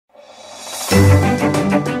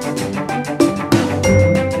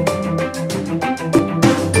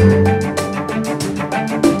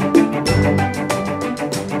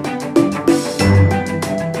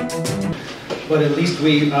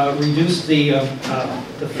we reduced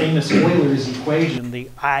the famous Euler's equation, the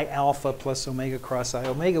I alpha plus omega cross I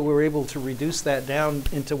omega. We were able to reduce that down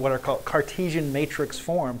into what are called Cartesian matrix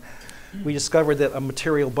form. We discovered that a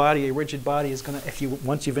material body, a rigid body, is going to,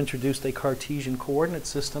 once you've introduced a Cartesian coordinate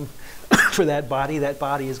system for that body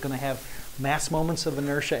is going to have mass moments of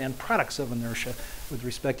inertia and products of inertia with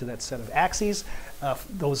respect to that set of axes.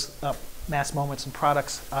 Those mass moments and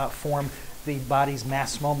products form the body's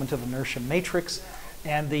mass moment of inertia matrix.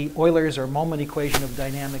 And the Euler's or moment equation of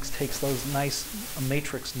dynamics takes those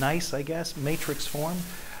matrix form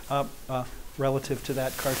relative to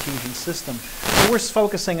that Cartesian system. So we're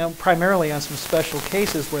focusing primarily on some special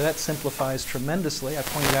cases where that simplifies tremendously. I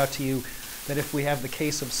pointed out to you that if we have the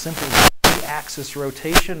case of simple z-axis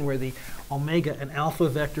rotation where the omega and alpha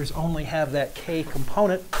vectors only have that k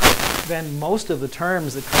component, then most of the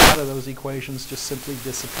terms that come out of those equations just simply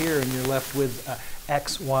disappear and you're left with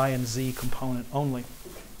x, y, and z component only.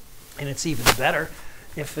 And it's even better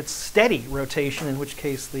if it's steady rotation, in which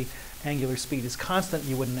case the angular speed is constant.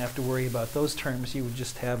 You wouldn't have to worry about those terms. You would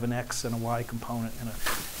just have an x and a y component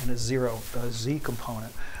and a zero z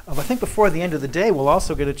component. I think before the end of the day, we'll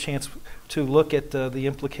also get a chance to look at the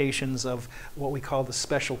implications of what we call the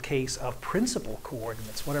special case of principal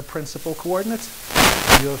coordinates. What are principal coordinates?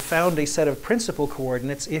 You have found a set of principal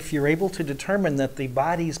coordinates if you're able to determine that the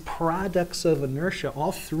body's products of inertia,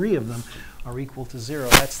 all three of them, are equal to 0.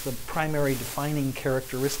 That's the primary defining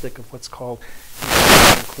characteristic of what's called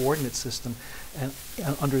a coordinate system. And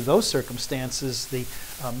under those circumstances, the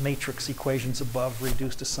matrix equations above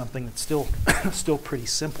reduce to something that's still pretty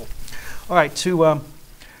simple. All right, to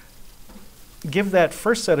give that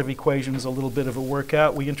first set of equations a little bit of a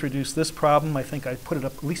workout, we introduced this problem. I think I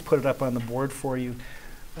at least put it up on the board for you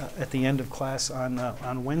at the end of class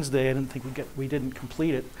on Wednesday. I didn't think we didn't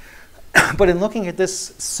complete it. But in looking at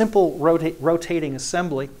this simple rotating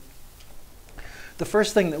assembly, the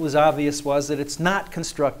first thing that was obvious was that it's not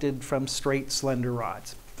constructed from straight, slender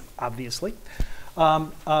rods, obviously.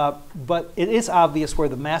 But it is obvious where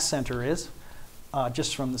the mass center is,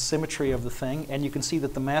 just from the symmetry of the thing. And you can see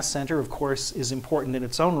that the mass center, of course, is important in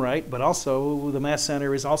its own right, but also the mass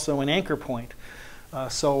center is also an anchor point.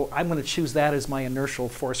 So I'm going to choose that as my inertial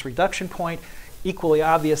force reduction point. Equally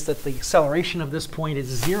obvious that the acceleration of this point is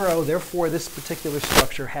 0. Therefore, this particular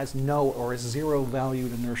structure has no or 0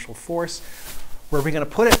 valued inertial force. Where are we going to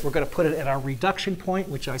put it? We're going to put it at our reduction point,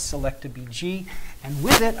 which I select to be G. And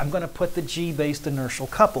with it, I'm going to put the G-based inertial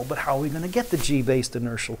couple. But how are we going to get the G-based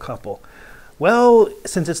inertial couple? Well,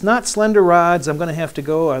 since it's not slender rods, I'm going to have to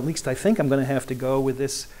go, or at least I think I'm going to have to go with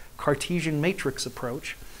this Cartesian matrix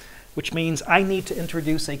approach, which means I need to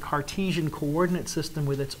introduce a Cartesian coordinate system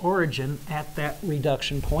with its origin at that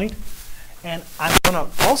reduction point. And I'm going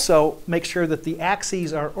to also make sure that the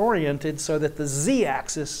axes are oriented so that the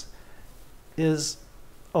z-axis is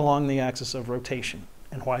along the axis of rotation.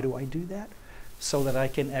 And why do I do that? So that I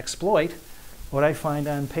can exploit what I find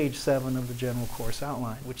on page 7 of the general course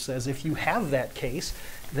outline, which says if you have that case,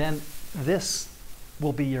 then this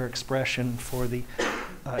will be your expression for the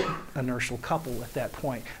inertial couple at that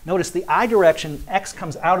point. Notice the I direction,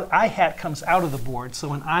 I hat comes out of the board,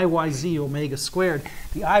 so in IYZ omega squared,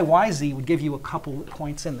 the IYZ would give you a couple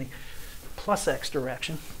points in the plus x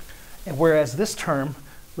direction, and whereas this term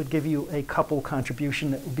would give you a couple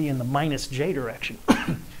contribution that would be in the minus j direction.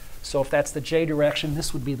 So if that's the j direction,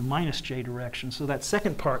 this would be the minus j direction. So that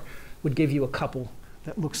second part would give you a couple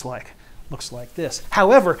that looks like this.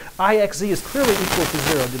 However, IXZ is clearly equal to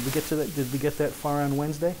 0. Did we get to that? Did we get that far on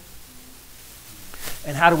Wednesday?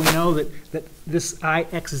 And how do we know that this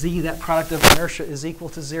IXZ, that product of inertia, is equal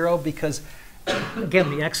to 0? Because,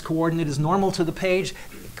 again, the x coordinate is normal to the page.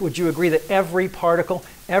 Would you agree that every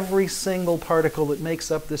single particle that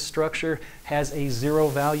makes up this structure has a 0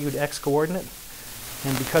 valued x coordinate?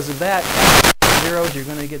 And because of that, zeros, you're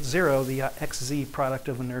going to get 0. The XZ product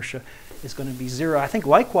of inertia is going to be 0. I think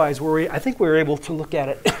likewise, I think we were able to look at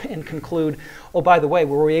it and conclude, oh, by the way,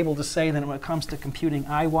 were we able to say that when it comes to computing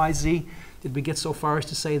IYZ, did we get so far as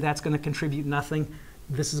to say that's going to contribute nothing,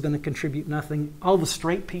 this is going to contribute nothing, all the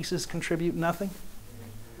straight pieces contribute nothing?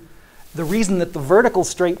 The reason that the vertical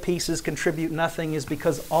straight pieces contribute nothing is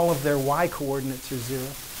because all of their y coordinates are 0.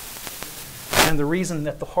 And the reason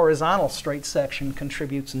that the horizontal straight section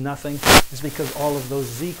contributes nothing is because all of those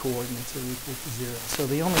z coordinates are equal to 0. So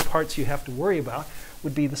the only parts you have to worry about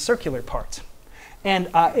would be the circular parts. And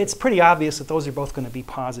it's pretty obvious that those are both going to be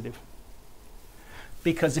positive.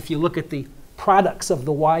 Because if you look at the products of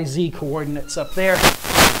the yz coordinates up there,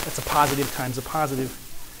 that's a positive times a positive.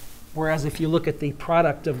 Whereas if you look at the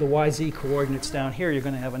product of the yz coordinates down here, you're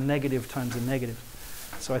going to have a negative times a negative.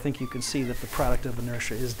 So I think you can see that the product of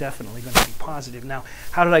inertia is definitely going to be positive. Now,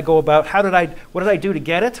 what did I do to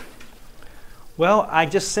get it? Well, I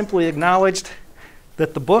just simply acknowledged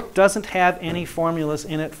that the book doesn't have any formulas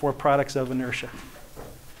in it for products of inertia.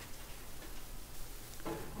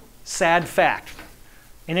 Sad fact.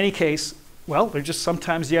 In any case, well, there's just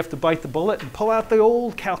sometimes you have to bite the bullet and pull out the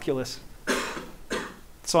old calculus.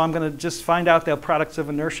 So I'm going to just find out the products of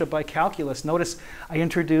inertia by calculus. Notice I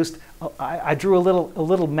drew a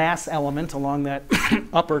little mass element along that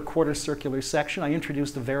upper quarter circular section. I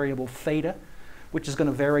introduced a variable theta, which is going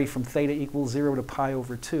to vary from theta equals 0 to pi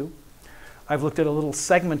over 2. I've looked at a little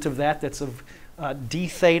segment of that that's of d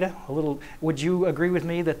theta. Would you agree with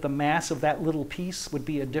me that the mass of that little piece would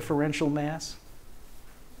be a differential mass?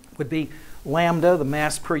 Would be lambda, the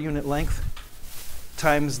mass per unit length,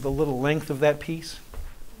 times the little length of that piece?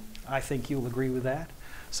 I think you'll agree with that.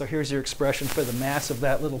 So here's your expression for the mass of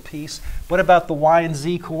that little piece. What about the y and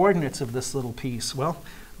z coordinates of this little piece? Well,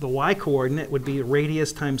 the y coordinate would be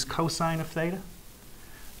radius times cosine of theta.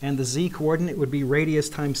 And the z coordinate would be radius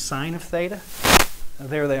times sine of theta.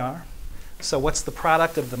 There they are. So what's the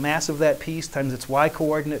product of the mass of that piece times its y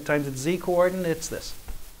coordinate times its z coordinate? It's this.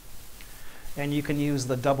 And you can use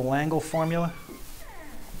the double angle formula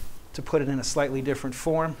to put it in a slightly different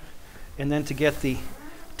form. And then to get the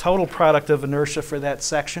total product of inertia for that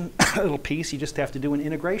section, little piece, you just have to do an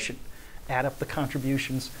integration. Add up the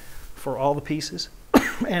contributions for all the pieces.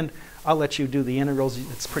 And I'll let you do the integrals.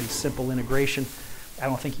 It's pretty simple integration. I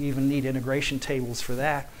don't think you even need integration tables for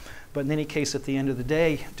that. But in any case, at the end of the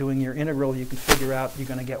day, doing your integral, you can figure out you're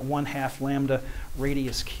going to get 1/2 lambda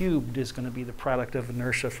radius cubed is going to be the product of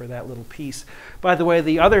inertia for that little piece. By the way,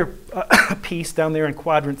 the other piece down there in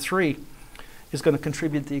quadrant 3 is going to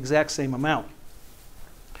contribute the exact same amount.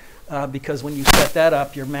 Because when you set that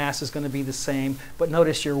up, your mass is going to be the same. But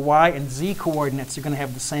notice your y and z coordinates are going to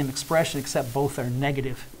have the same expression, except both are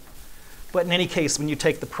negative. But in any case, when you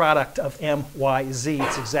take the product of m, y, z,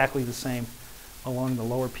 it's exactly the same along the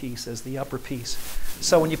lower piece as the upper piece.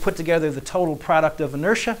 So when you put together the total product of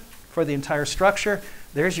inertia for the entire structure,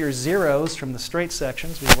 there's your zeros from the straight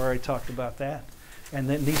sections. We've already talked about that. And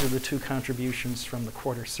then these are the two contributions from the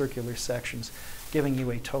quarter circular sections, giving you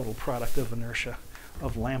a total product of inertia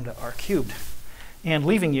of lambda r cubed, and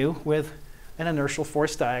leaving you with an inertial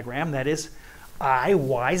force diagram that is I,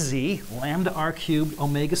 y, z, lambda r cubed,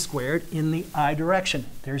 omega squared in the I direction.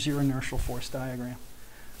 There's your inertial force diagram.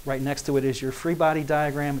 Right next to it is your free body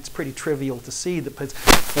diagram. It's pretty trivial to see that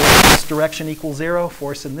force in this direction equals 0,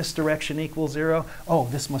 force in this direction equals 0. Oh,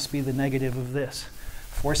 this must be the negative of this.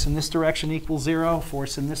 Force in this direction equals 0,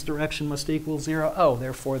 force in this direction must equal 0. Oh,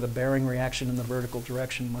 therefore the bearing reaction in the vertical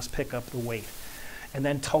direction must pick up the weight. And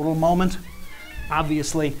then total moment,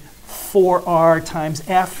 obviously 4r times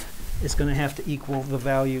F is going to have to equal the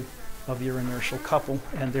value of your inertial couple,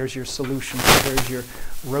 and there's your solution. So there's your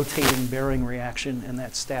rotating bearing reaction in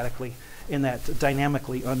that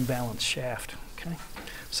dynamically unbalanced shaft. Okay?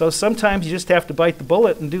 So sometimes you just have to bite the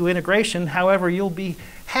bullet and do integration. However, you'll be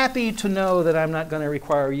happy to know that I'm not going to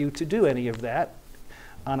require you to do any of that.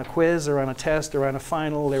 On a quiz or on a test or on a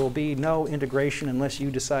final, there will be no integration unless you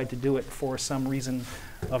decide to do it for some reason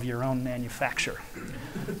of your own manufacture.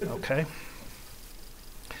 Okay?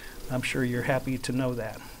 I'm sure you're happy to know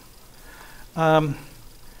that.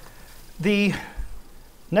 The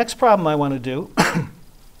next problem I want to do,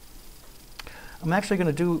 I'm actually going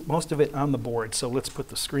to do most of it on the board, so let's put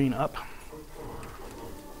the screen up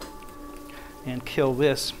and kill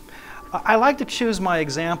this. I like to choose my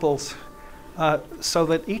examples so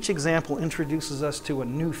that each example introduces us to a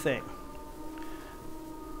new thing.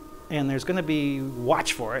 And there's going to be,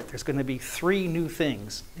 watch for it, there's going to be 3 new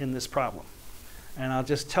things in this problem. And I'll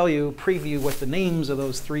just preview what the names of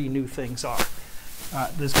those 3 new things are.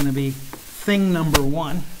 There's going to be thing number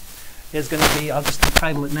 1 is going to be, I'll just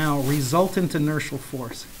entitle it now, resultant inertial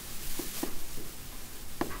force.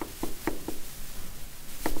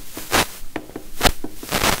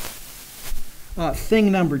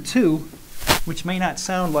 Thing number 2, which may not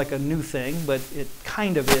sound like a new thing, but it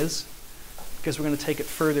kind of is, because we're going to take it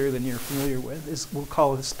further than you're familiar with, is we'll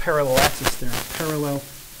call this parallel axis theorem. Parallel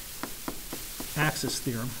axis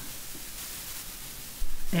theorem.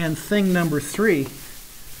 And thing number 3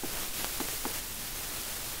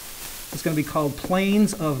 is going to be called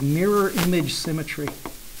planes of mirror image symmetry.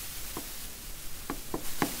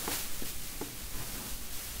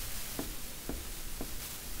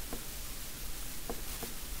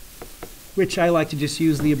 Which I like to just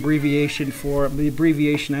use the abbreviation for. The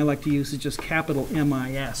abbreviation I like to use is just capital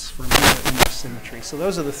MIS for mirror image symmetry. So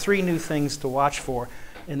those are the 3 new things to watch for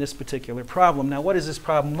in this particular problem. Now, what does this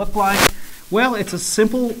problem look like? Well, it's a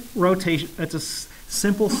simple rotation. It's a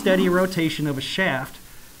simple, steady rotation of a shaft,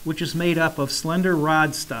 which is made up of slender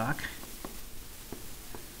rod stock,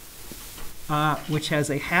 which has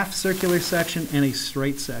a half circular section and a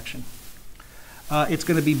straight section. It's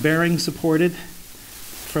going to be bearing supported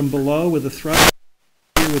from below with a thrust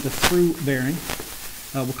here with a through bearing.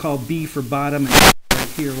 We'll call B for bottom and right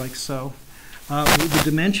here like so. With the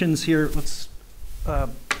dimensions here, let's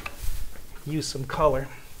use some color.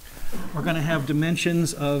 We're going to have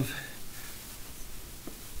dimensions of,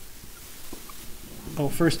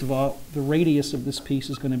 first of all, the radius of this piece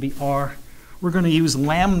is going to be R. We're going to use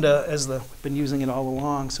lambda as we've been using it all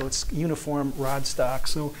along, so it's uniform rod stock.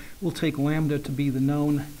 So we'll take lambda to be the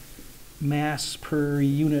known mass per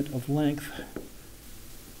unit of length.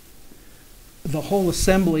 The whole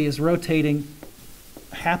assembly is rotating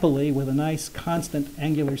happily with a nice constant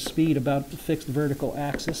angular speed about the fixed vertical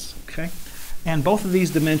axis, okay? And both of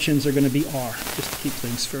these dimensions are going to be R, just to keep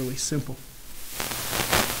things fairly simple.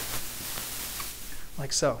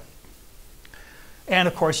 Like so. And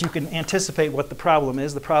of course, you can anticipate what the problem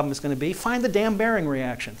is. The problem is going to be, find the damn bearing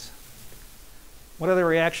reactions. What are the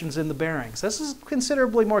reactions in the bearings? This is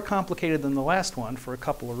considerably more complicated than the last one for a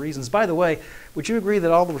couple of reasons. By the way, would you agree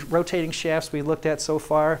that all the rotating shafts we looked at so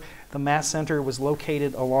far, the mass center was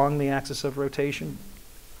located along the axis of rotation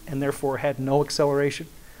and therefore had no acceleration?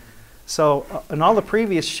 So in all the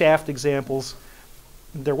previous shaft examples,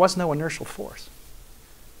 there was no inertial force.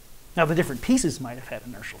 Now, the different pieces might have had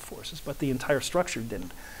inertial forces, but the entire structure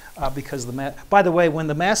didn't, because the mass. By the way, when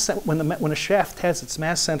a shaft has its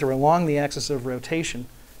mass center along the axis of rotation,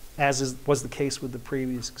 as was the case with the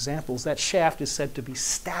previous examples, that shaft is said to be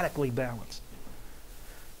statically balanced.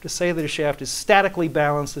 To say that a shaft is statically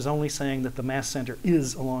balanced is only saying that the mass center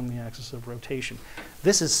is along the axis of rotation.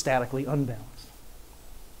 This is statically unbalanced,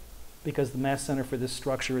 because the mass center for this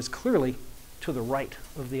structure is clearly to the right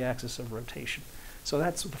of the axis of rotation. So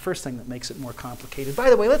that's the first thing that makes it more complicated.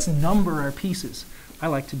 By the way, let's number our pieces. I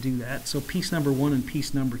like to do that. So piece number 1 and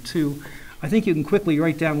piece number 2. I think you can quickly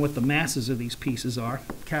write down what the masses of these pieces are,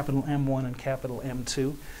 capital M1 and capital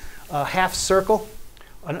M2. Half circle.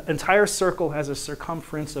 An entire circle has a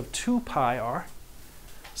circumference of 2 pi r.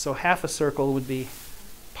 So half a circle would be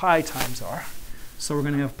pi times r. So we're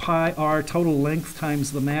going to have pi r total length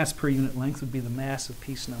times the mass per unit length would be the mass of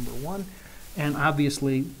piece number 1. And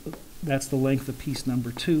obviously, that's the length of piece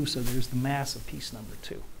number 2, so there's the mass of piece number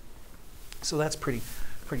 2. So that's pretty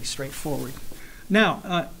straightforward.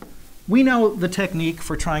 Now, we know the technique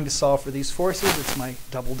for trying to solve for these forces. It's my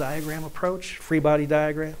double diagram approach, free body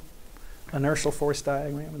diagram, inertial force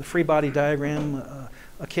diagram. The free body diagram,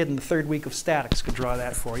 a kid in the 3rd week of statics could draw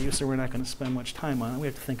that for you, so we're not going to spend much time on it. We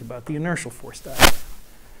have to think about the inertial force diagram.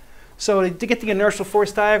 So to get the inertial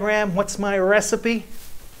force diagram, what's my recipe?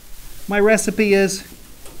 My recipe is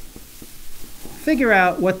figure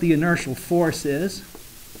out what the inertial force is.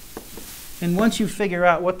 And once you figure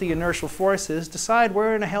out what the inertial force is, decide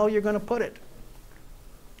where in the hell you're going to put it.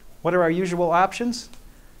 What are our usual options?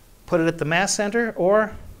 Put it at the mass center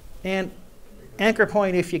or an anchor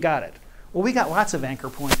point if you got it. Well, we got lots of anchor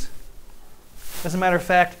points. As a matter of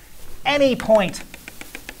fact, any point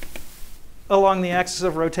along the axis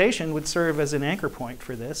of rotation would serve as an anchor point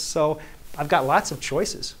for this. So I've got lots of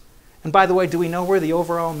choices. And by the way, do we know where the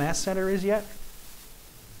overall mass center is yet?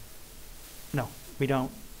 No, we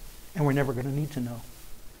don't. And we're never going to need to know.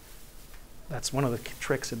 That's one of the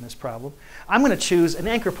tricks in this problem. I'm going to choose an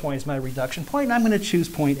anchor point as my reduction point, and I'm going to choose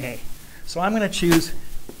point A. So I'm going to choose,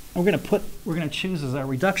 we're going to choose as our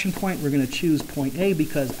reduction point, we're going to choose point A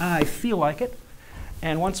because I feel like it.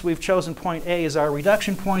 And once we've chosen point A as our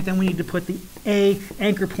reduction point, then we need to put the A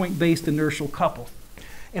anchor point based inertial couple.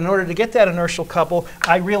 In order to get that inertial couple,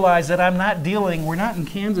 I realize that we're not in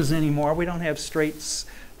Kansas anymore. We don't have straight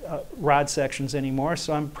rod sections anymore,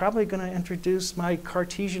 so I'm probably going to introduce my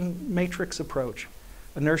Cartesian matrix approach,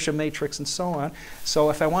 inertia matrix and so on. So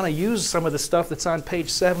if I want to use some of the stuff that's on page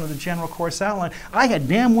 7 of the general course outline, I had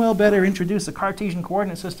damn well better introduce a Cartesian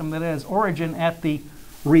coordinate system that has origin at the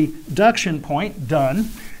reduction point, done,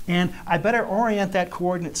 and I better orient that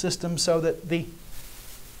coordinate system so that the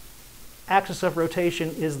axis of rotation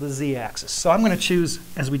is the z-axis. So I'm going to choose,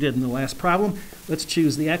 as we did in the last problem, let's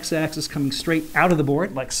choose the x-axis coming straight out of the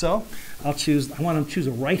board, like so. I want to choose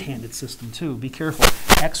a right-handed system too. Be careful.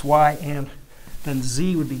 X, y, and then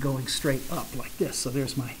z would be going straight up like this. So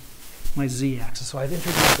there's my z-axis. So I've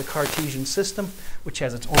introduced the Cartesian system, which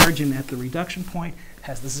has its origin at the reduction point,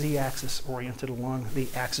 has the z-axis oriented along the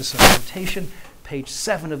axis of rotation. Page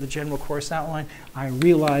 7 of the general course outline. I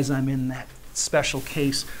realize I'm in that special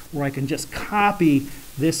case where I can just copy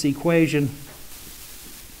this equation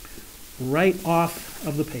right off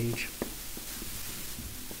of the page.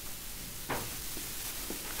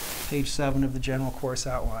 Page 7 of the general course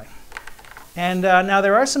outline. And now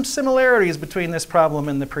there are some similarities between this problem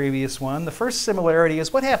and the previous one. The first similarity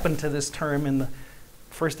is what happened to this term in the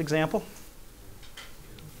first example?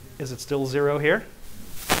 Is it still 0 here?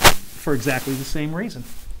 For exactly the same reason.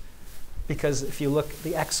 Because if you look,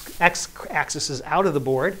 the x-axis is out of the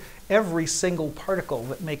board. Every single particle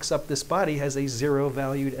that makes up this body has a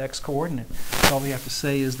 0-valued x-coordinate. All we have to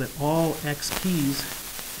say is that all x-keys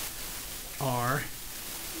are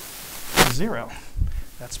 0.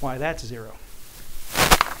 That's why that's 0.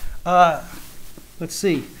 Let's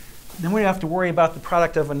see. Then we have to worry about the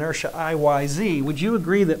product of inertia IYZ. Would you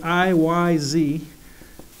agree that IYZ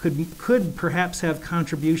could perhaps have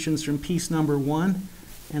contributions from piece number 1,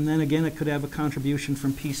 and then again it could have a contribution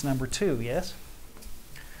from piece number 2, yes?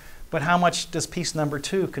 But how much does piece number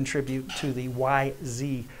 2 contribute to the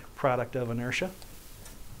YZ product of inertia?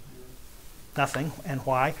 Nothing. And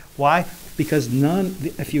why? Why? Because none,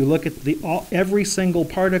 if you look at every single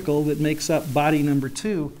particle that makes up body number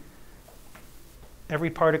 2, every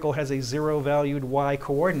particle has a 0-valued y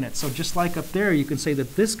coordinate. So just like up there, you can say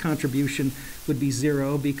that this contribution would be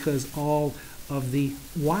 0 because all of the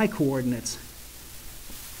y coordinates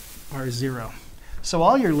are 0. So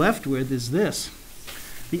all you're left with is this.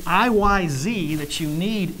 The IYZ that you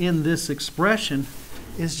need in this expression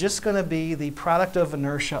is just going to be the product of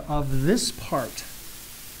inertia of this part,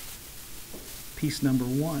 piece number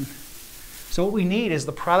 1. So what we need is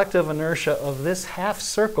the product of inertia of this half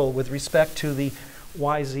circle with respect to the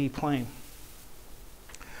YZ plane.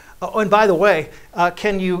 Oh, and by the way,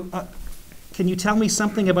 can you tell me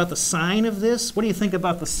something about the sign of this? What do you think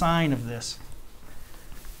about the sign of this?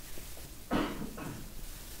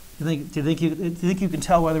 Do you think you can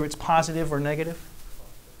tell whether it's positive or negative?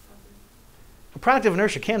 The product of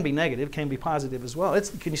inertia can be negative, can be positive as well.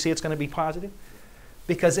 Can you see it's going to be positive?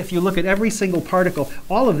 Because if you look at every single particle,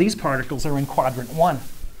 all of these particles are in quadrant 1.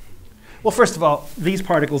 Well, first of all, these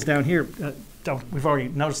particles down here, we've already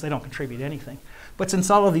noticed they don't contribute anything. But since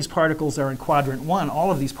all of these particles are in quadrant 1,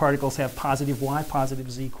 all of these particles have positive y, positive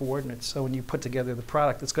z coordinates. So when you put together the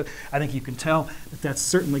product, that's good. I think you can tell that that's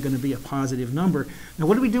certainly going to be a positive number. Now,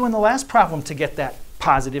 what did we do in the last problem to get that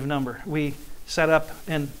positive number? We set up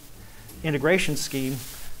an integration scheme,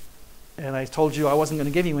 and I told you I wasn't going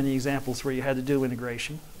to give you any examples where you had to do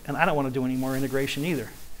integration, and I don't want to do any more integration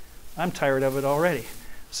either. I'm tired of it already.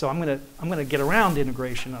 So I'm going to get around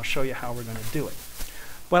integration. I'll show you how we're going to do it.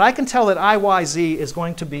 But I can tell that IYZ is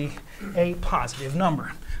going to be a positive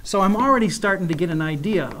number. So I'm already starting to get an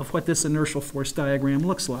idea of what this inertial force diagram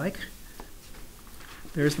looks like.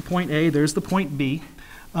 There's the point A, there's the point B.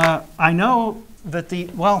 I know that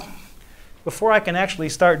before I can actually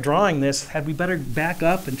start drawing this, had we better back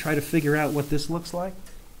up and try to figure out what this looks like?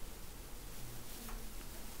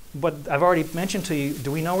 But I've already mentioned to you,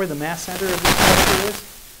 do we know where the mass center of this structure is?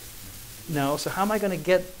 No, so how am I going to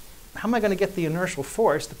get the inertial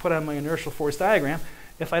force to put on my inertial force diagram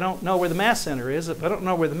if I don't know where the mass center is? If I don't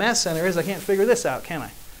know where the mass center is, I can't figure this out, can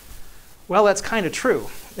I? Well, that's kind of true,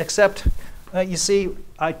 except you see,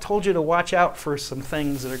 I told you to watch out for some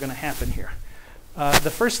things that are going to happen here. The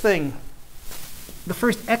first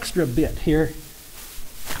extra bit here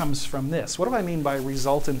comes from this. What do I mean by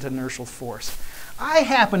resultant inertial force? I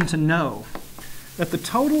happen to know that the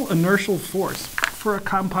total inertial force for a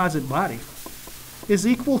composite body is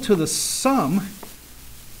equal to the sum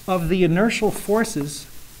of the inertial forces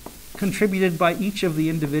contributed by each of the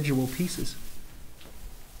individual pieces.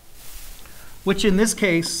 Which in this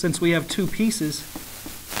case, since we have 2 pieces,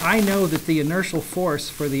 I know that the inertial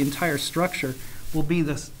force for the entire structure will be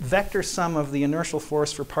the vector sum of the inertial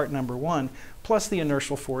force for part number 1 plus the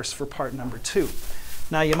inertial force for part number 2.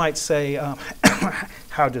 Now you might say,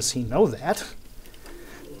 how does he know that?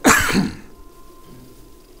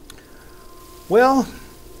 Well,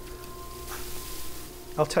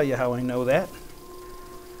 I'll tell you how I know that.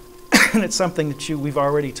 And it's something that we've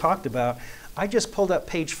already talked about. I just pulled up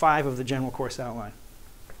page 5 of the general course outline.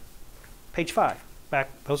 Page 5.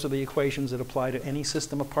 Those are the equations that apply to any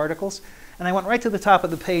system of particles. And I went right to the top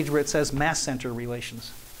of the page where it says mass center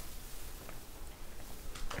relations.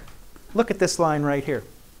 Look at this line right here.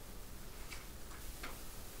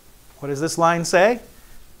 What does this line say?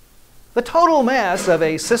 The total mass of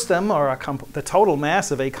a system, or the total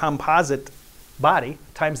mass of a composite body,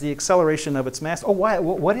 times the acceleration of its mass. Oh,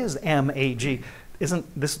 what is MAG?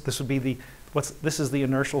 Isn't this would be the this is the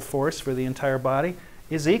inertial force for the entire body?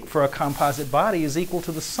 For a composite body is equal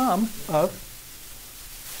to the sum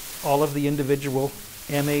of all of the individual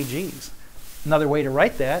MAGs. Another way to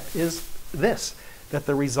write that is this. that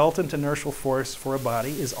the resultant inertial force for a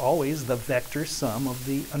body is always the vector sum of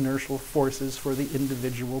the inertial forces for the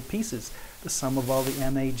individual pieces, the sum of all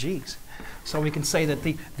the MAGs. So we can say that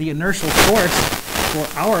the inertial force for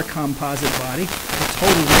our composite body, the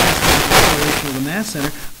total mass times the acceleration of the mass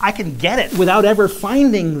center, I can get it without ever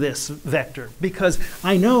finding this vector, because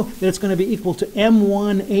I know that it's going to be equal to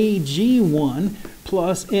m1ag1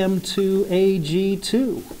 plus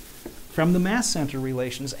m2ag2 from the mass center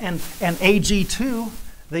relations. And ag2,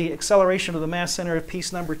 the acceleration of the mass center of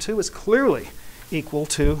piece number 2, is clearly equal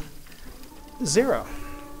to 0.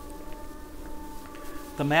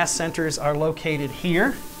 The mass centers are located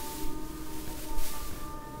here,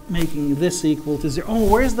 making this equal to 0. Oh,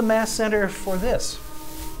 where's the mass center for this?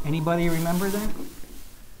 Anybody remember that?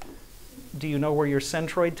 Do you know where your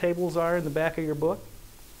centroid tables are in the back of your book?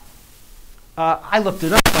 I looked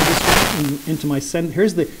it up. I just went into my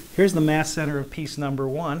here's the mass center of piece number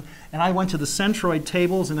 1, and I went to the centroid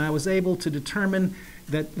tables, and I was able to determine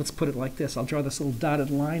that. Let's put it like this. I'll draw this little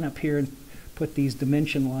dotted line up here and put these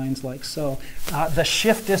dimension lines like so. The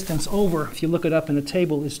shift distance over, if you look it up in a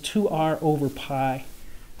table, is 2r over pi.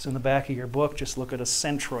 It's in the back of your book. Just look at a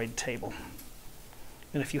centroid table.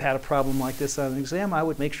 And if you had a problem like this on an exam, I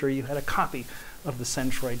would make sure you had a copy of the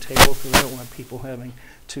centroid table, because I don't want people having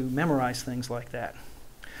to memorize things like that.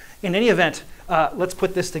 In any event, let's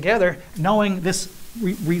put this together. Knowing this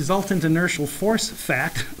resultant inertial force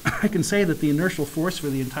fact, I can say that the inertial force for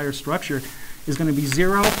the entire structure is going to be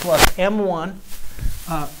 0 plus m1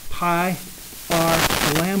 pi r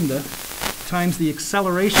lambda times the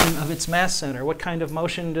acceleration of its mass center. What kind of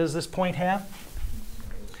motion does this point have?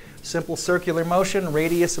 Simple circular motion,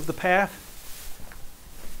 radius of the path.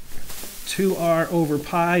 2r over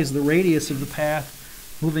pi is the radius of the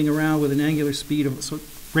path, moving around with an angular speed of, so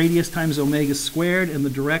radius times omega squared, and the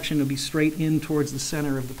direction will be straight in towards the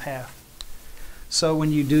center of the path. So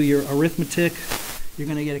when you do your arithmetic, you're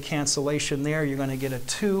going to get a cancellation there. You're going to get a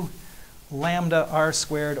 2 lambda r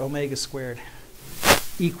squared omega squared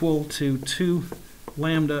equal to 2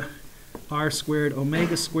 lambda r squared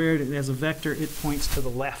omega squared, and as a vector it points to the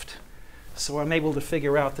left. So I'm able to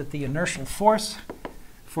figure out that the inertial force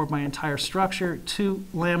for my entire structure, 2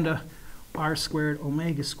 lambda r squared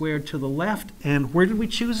omega squared to the left. And where did we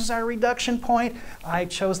choose as our reduction point? I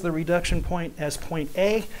chose the reduction point as point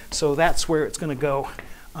A, so that's where it's going to go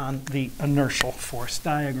on the inertial force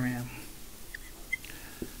diagram.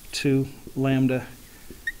 2 lambda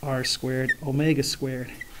r squared omega squared.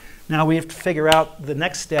 Now we have to figure out, the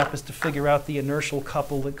next step is to figure out the inertial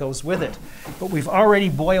couple that goes with it. But we've already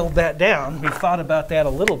boiled that down. We've thought about that a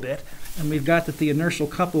little bit, and we've got that the inertial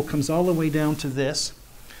couple comes all the way down to this,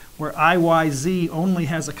 where IYZ only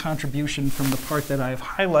has a contribution from the part that I've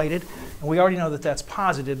highlighted. And we already know that that's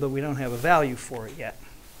positive, but we don't have a value for it yet.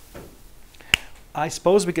 I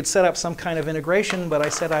suppose we could set up some kind of integration, but I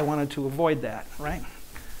said I wanted to avoid that, right?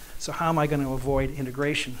 So how am I going to avoid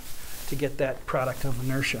integration to get that product of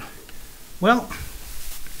inertia? Well,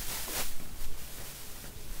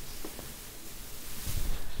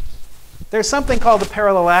 there's something called the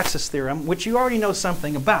parallel axis theorem, which you already know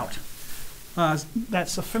something about.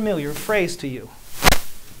 That's a familiar phrase to you.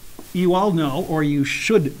 You all know, or you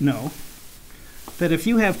should know, that if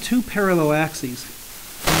you have two parallel axes,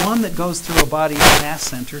 one that goes through a body's mass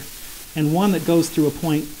center and one that goes through a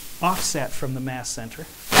point offset from the mass center,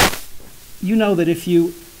 you know that if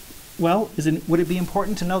you, well, would it be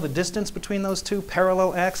important to know the distance between those two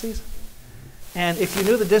parallel axes? And if you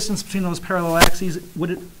knew the distance between those parallel axes,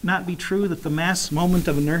 would it not be true that the mass moment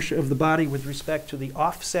of inertia of the body with respect to the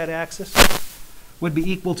offset axis would be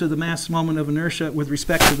equal to the mass moment of inertia with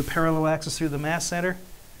respect to the parallel axis through the mass center,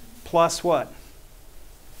 plus what?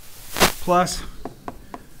 Plus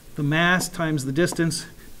the mass times the distance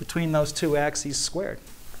between those two axes squared.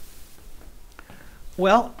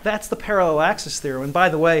 Well, that's the parallel axis theorem. And by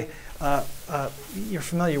the way, you're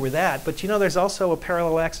familiar with that. But you know there's also a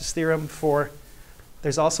parallel axis theorem for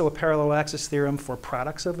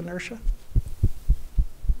products of inertia.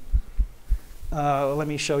 Let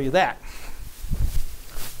me show you that.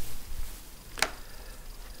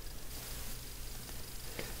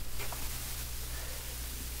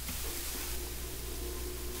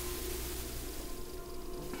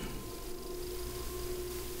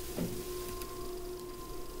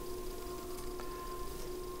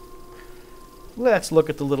 Let's look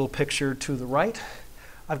at the little picture to the right.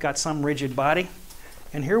 I've got some rigid body,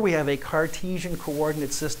 and here we have a Cartesian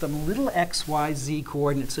coordinate system, little x, y, z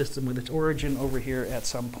coordinate system with its origin over here at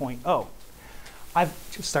some point O. I'm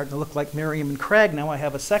just starting to look like Miriam and Craig now. I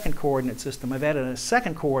have a second coordinate system. I've added a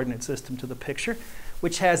second coordinate system to the picture,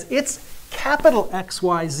 which has its capital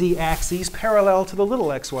XYZ axes parallel to the little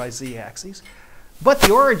xyz axes, but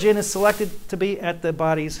the origin is selected to be at the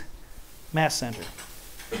body's mass center.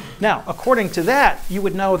 Now, according to that, you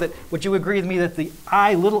would know that, would you agree with me that the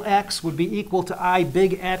I little x would be equal to I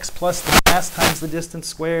big X plus the mass times the distance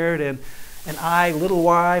squared, and I little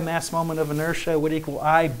y, mass moment of inertia, would equal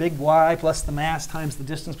I big Y plus the mass times the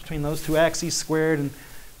distance between those two axes squared, and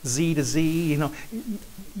z to z, you know,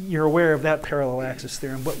 you're aware of that parallel axis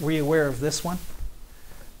theorem. But were you aware of this one?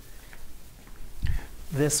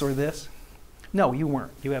 This or this? No, you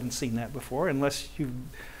weren't. You haven't seen that before, unless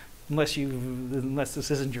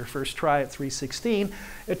this isn't your first try at 316.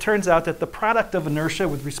 It turns out that the product of inertia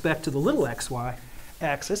with respect to the little xy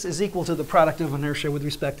axis is equal to the product of inertia with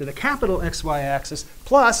respect to the capital xy axis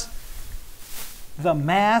plus the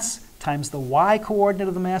mass times the y coordinate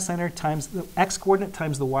of the mass center times the x coordinate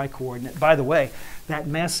times the y coordinate. By the way, that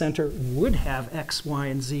mass center would have x, y,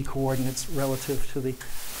 and z coordinates relative to the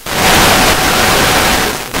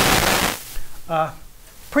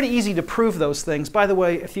pretty easy to prove those things. By the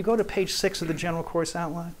way, if you go to page 6 of the general course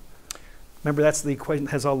outline, remember that's the equation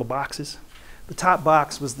that has all the boxes. The top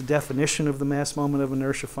box was the definition of the mass moment of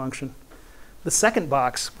inertia function. The second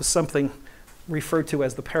box was something referred to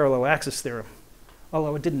as the parallel axis theorem,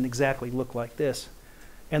 although it didn't exactly look like this.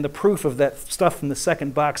 And the proof of that stuff in the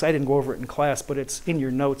second box, I didn't go over it in class, but it's in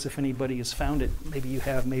your notes if anybody has found it. Maybe you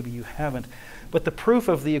have, maybe you haven't. But the proof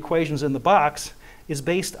of the equations in the box is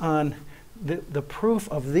based on the proof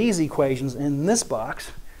of these equations in this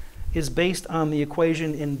box is based on the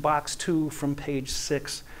equation in box 2 from page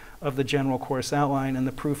 6 of the general course outline, and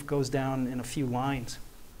the proof goes down in a few lines.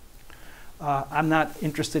 I'm not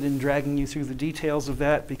interested in dragging you through the details of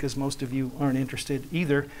that because most of you aren't interested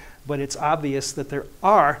either, but it's obvious that there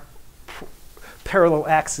are parallel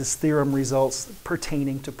axis theorem results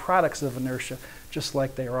pertaining to products of inertia, just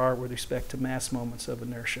like there are with respect to mass moments of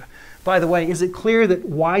inertia. By the way, is it clear that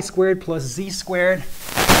y squared plus z squared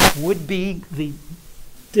would be the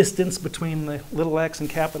distance between the little x and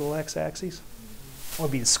capital X axes? Or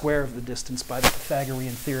be the square of the distance by the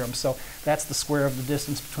Pythagorean theorem. So that's the square of the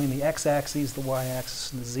distance between the x-axis, the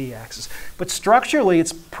y-axis, and the z-axis. But structurally,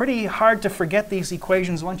 it's pretty hard to forget these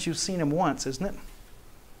equations once you've seen them once, isn't it?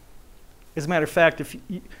 As a matter of fact, if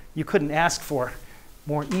you couldn't ask for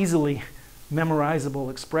more easily memorizable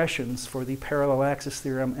expressions for the parallel axis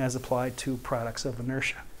theorem as applied to products of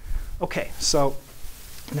inertia. Okay, so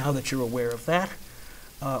now that you're aware of that,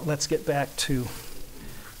 let's get back to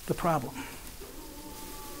the problem.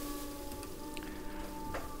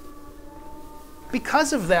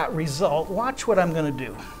 Because of that result, watch what I'm going to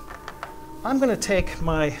do. I'm going to take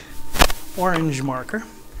my orange marker,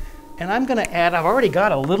 and I'm going to add, I've already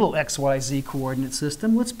got a little xyz coordinate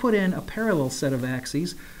system. Let's put in a parallel set of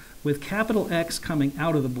axes with capital X coming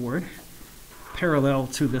out of the board, parallel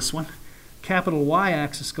to this one, capital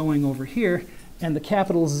y-axis going over here, and the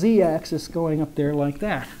capital z-axis going up there like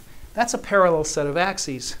that. That's a parallel set of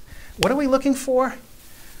axes. What are we looking for?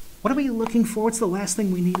 What are we looking for? What's the last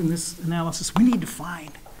thing we need in this analysis? We need to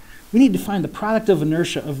find the product of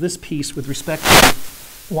inertia of this piece with respect to the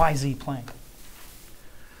YZ plane.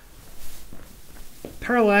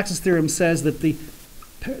 Parallel axis theorem says that the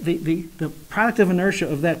product of inertia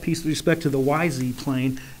of that piece with respect to the YZ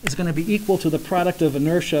plane is going to be equal to the product of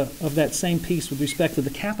inertia of that same piece with respect to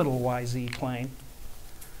the capital YZ plane,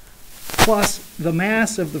 plus the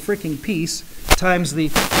mass of the freaking piece times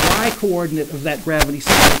the y-coordinate of that gravity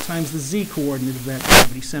center times the z-coordinate of that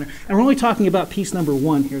gravity center. And we're only talking about piece number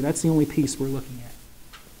 1 here. That's the only piece we're looking at.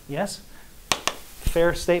 Yes?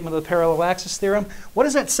 Fair statement of the parallel axis theorem. What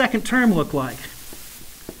does that second term look like?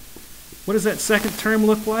 What does that second term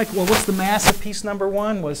look like? Well, what's the mass of piece number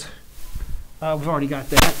 1? We've already got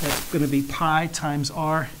that. That's going to be pi times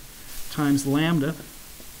r times lambda.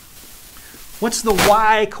 What's the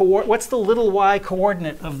little y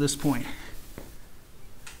coordinate of this point?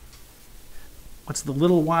 What's the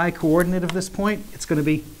little y coordinate of this point? It's going to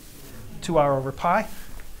be 2r over pi.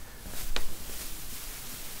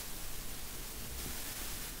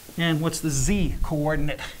 And what's the z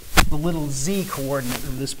coordinate? The little z coordinate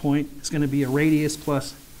of this point is going to be a radius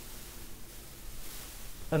plus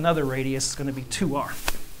another radius is going to be 2r.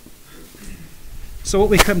 So what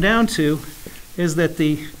we come down to is that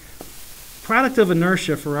the product of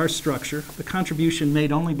inertia for our structure, the contribution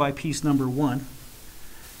made only by piece number 1,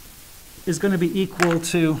 is going to be equal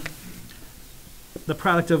to the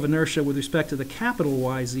product of inertia with respect to the capital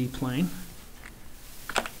YZ plane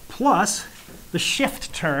plus the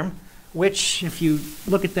shift term, which if you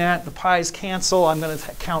look at that, the pi's cancel. I'm going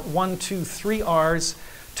to count 1, 2, 3 r's.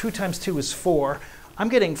 2 times 2 is 4. I'm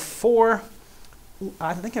getting 4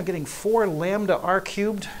 I think I'm getting 4 lambda r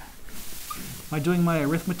cubed. Am I doing my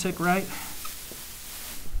arithmetic right?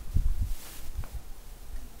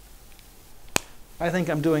 I think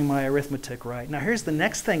I'm doing my arithmetic right. Now here's the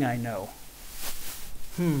next thing I know.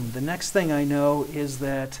 The next thing I know is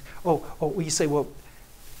that, you say, well,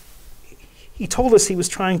 he told us he was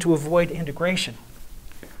trying to avoid integration.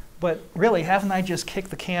 But really, haven't I just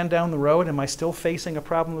kicked the can down the road? Am I still facing a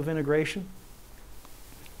problem of integration?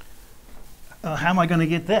 How am I going to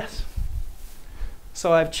get this?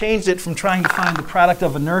 So I've changed it from trying to find the product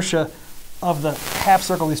of inertia of the half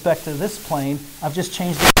circle with respect to this plane. I've just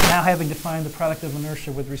changed it to now having to find the product of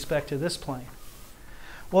inertia with respect to this plane.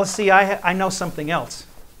 Well, see, I know something else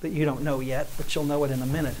that you don't know yet, but you'll know it in a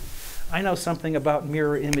minute. I know something about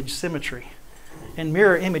mirror image symmetry. And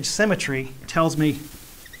mirror image symmetry tells me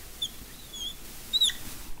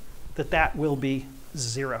that that will be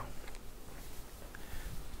 0.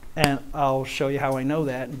 And I'll show you how I know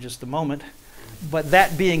that in just a moment. But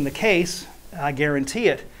that being the case, I guarantee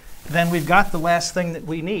it, then we've got the last thing that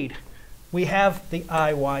we need. We have the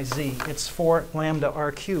IYZ. It's 4 lambda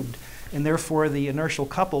r cubed. And therefore, the inertial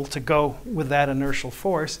couple to go with that inertial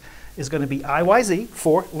force is going to be IYZ,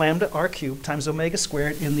 4 lambda r cubed times omega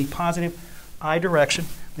squared in the positive I direction.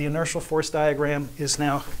 The inertial force diagram is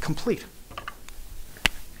now complete.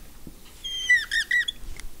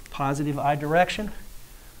 Positive I direction,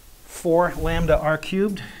 4 lambda r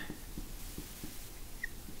cubed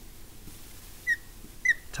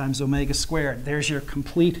times omega squared. There's your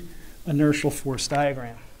complete inertial force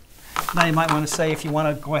diagram. Now you might want to say, if you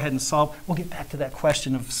want to go ahead and solve, we'll get back to that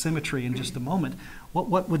question of symmetry in just a moment.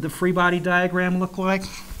 What would the free body diagram look like?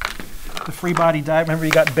 The free body diagram, remember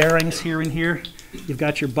you got bearings here and here. You've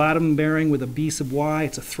got your bottom bearing with a B sub y.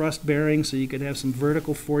 It's a thrust bearing, so you could have some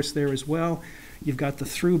vertical force there as well. You've got the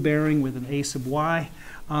through bearing with an A sub y.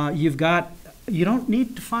 You don't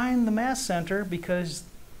need to find the mass center, because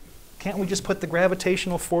can't we just put the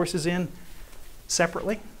gravitational forces in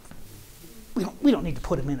separately? We don't need to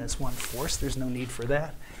put them in as one force. There's no need for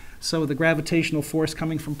that. So the gravitational force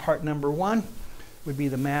coming from part number 1 would be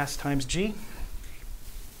the mass times g,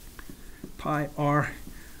 pi r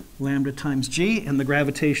lambda times g. And the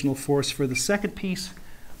gravitational force for the second piece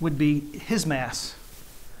would be his mass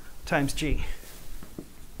times g.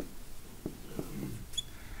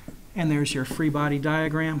 And there's your free body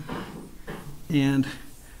diagram. And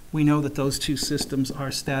we know that those two systems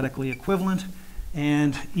are statically equivalent.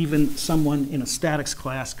 And even someone in a statics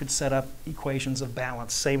class could set up equations of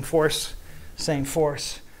balance. Same force,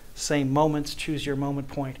 same moments, choose your moment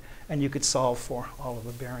point, and you could solve for all of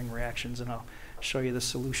the bearing reactions. And I'll show you the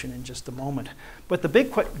solution in just a moment. But the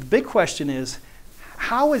big question is,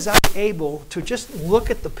 how is I able to just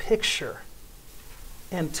look at the picture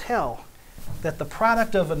and tell that the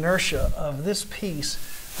product of inertia of this piece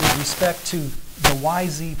with respect to the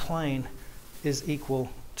YZ plane is equal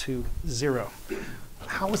to 0.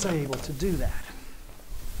 How was I able to do that?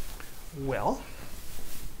 Well,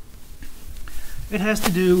 it has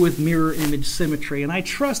to do with mirror image symmetry. And I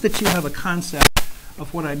trust that you have a concept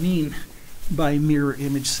of what I mean by mirror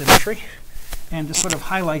image symmetry. And to sort of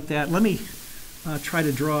highlight that, let me try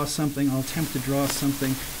to draw something. I'll attempt to draw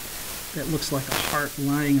something that looks like a heart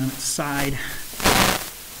lying on its side.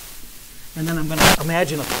 And then I'm going to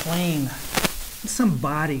imagine a plane, some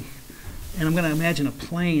body. And I'm going to imagine a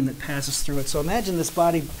plane that passes through it. So imagine this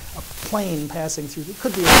body, a plane passing through. It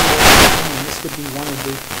could be a plane. This could be one of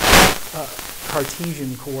the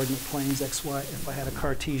Cartesian coordinate planes, x, y, if I had a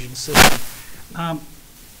Cartesian system.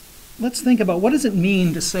 Let's think about, what does it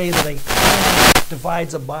mean to say that a plane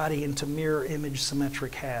divides a body into mirror image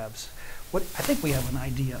symmetric halves? I think we have an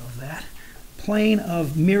idea of that. Plane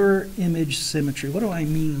of mirror image symmetry. What do I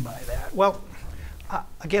mean by that? Well,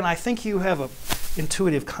 again, I think you have an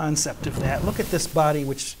intuitive concept of that. Look at this body,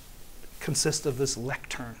 which consists of this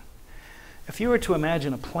lectern. If you were to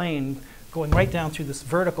imagine a plane going right down through this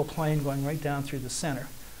vertical plane, going right down through the center,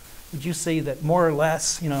 would you say that more or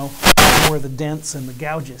less, more of the dents and the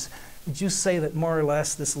gouges, would you say that more or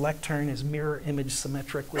less this lectern is mirror image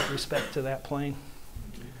symmetric with respect to that plane?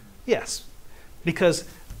 Yes, because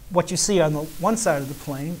what you see on the one side of the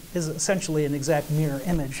plane is essentially an exact mirror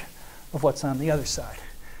image of what's on the other side.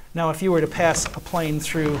 Now, if you were to pass a plane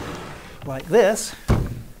through like this,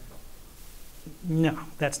 no,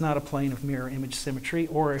 that's not a plane of mirror image symmetry.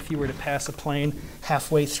 Or if you were to pass a plane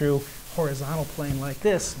halfway through horizontal plane like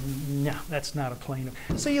this, no, that's not a plane.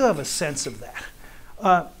 So you have a sense of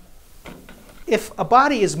that. If a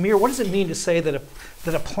body is mirror, what does it mean to say that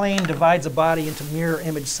that a plane divides a body into mirror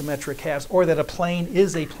image symmetric halves, or that a plane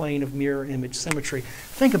is a plane of mirror image symmetry.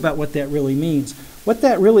 Think about what that really means. What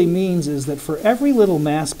that really means is that for every little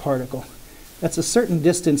mass particle that's a certain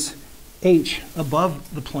distance h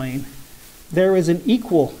above the plane, there is an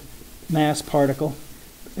equal mass particle,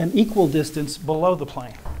 an equal distance below the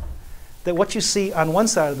plane. That what you see on one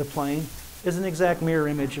side of the plane is an exact mirror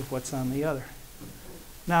image of what's on the other.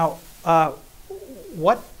 Now,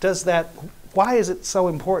 why is it so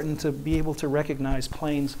important to be able to recognize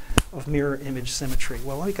planes of mirror image symmetry?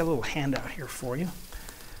 Well, let me get a little handout here for you.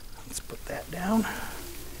 Let's put that down.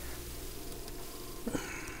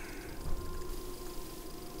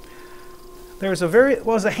 There's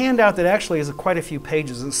a handout that actually is quite a few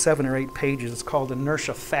pages, it's 7 or 8 pages. It's called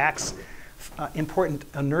Inertia Facts, Important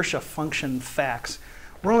Inertia Function Facts.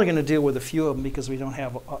 We're only going to deal with a few of them because we don't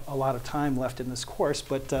have a lot of time left in this course,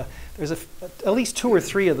 but there's at least 2 or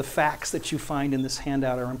 3 of the facts that you find in this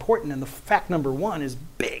handout are important, and the fact number 1 is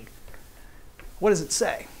big. What does it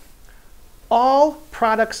say? All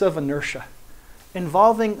products of inertia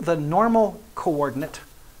involving the normal coordinate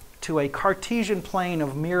to a Cartesian plane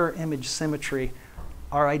of mirror image symmetry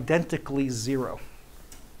are identically 0.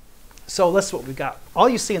 So that's what we got. All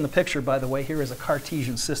you see in the picture, by the way, here is a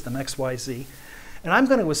Cartesian system, x, y, z. And I'm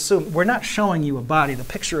going to assume, we're not showing you a body. The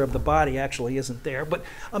picture of the body actually isn't there. But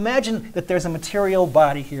imagine that there's a material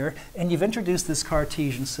body here, and you've introduced this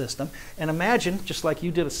Cartesian system. And imagine, just like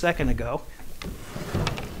you did a second ago,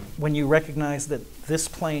 when you recognize that this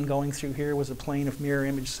plane going through here was a plane of mirror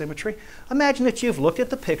image symmetry, imagine that you've looked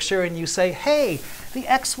at the picture and you say, hey, the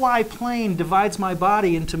xy plane divides my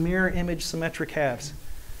body into mirror image symmetric halves.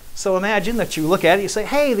 So imagine that you look at it, you say,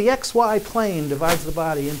 hey, the xy plane divides the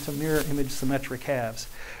body into mirror image symmetric halves.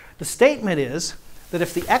 The statement is that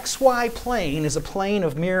if the xy plane is a plane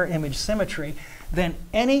of mirror image symmetry, then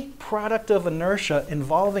any product of inertia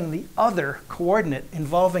involving the other coordinate,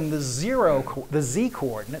 involving the z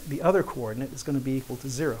coordinate, the other coordinate, is going to be equal to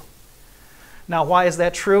 0. Now, why is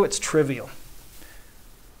that true? It's trivial.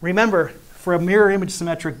 Remember, for a mirror image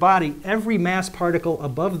symmetric body, every mass particle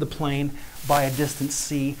above the plane by a distance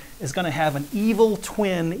c is going to have an evil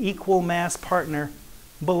twin equal mass partner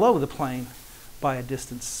below the plane by a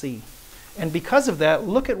distance c. And because of that,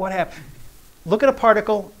 look at what happened. Look at a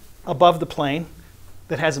particle above the plane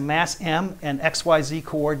that has a mass m and xyz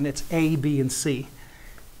coordinates a, b, and c.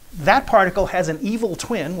 That particle has an evil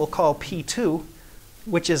twin we'll call p2,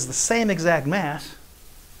 which is the same exact mass,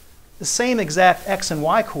 the same exact x and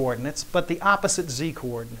y coordinates, but the opposite z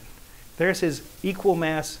coordinate. There's his equal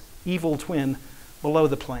mass evil twin below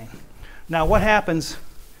the plane. Now, what happens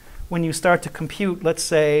when you start to compute, let's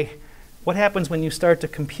say, what happens when you start to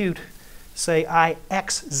compute, say,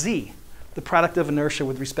 Ixz, the product of inertia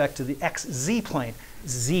with respect to the xz plane,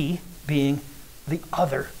 z being the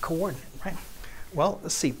other coordinate, right? Well,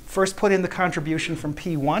 let's see. First put in the contribution from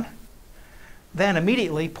P1, then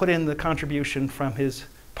immediately put in the contribution from his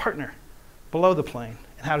partner below the plane.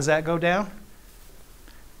 And how does that go down?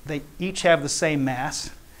 They each have the same mass.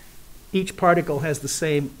 Each particle has the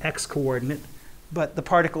same x coordinate, but the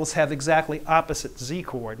particles have exactly opposite z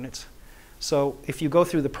coordinates. So if you go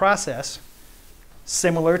through the process,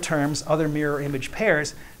 similar terms, other mirror image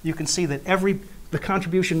pairs, you can see that the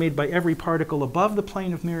contribution made by every particle above the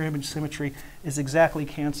plane of mirror image symmetry is exactly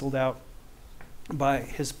canceled out by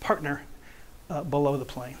his partner below the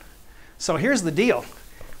plane. So here's the deal.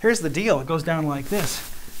 Here's the deal. It goes down like this.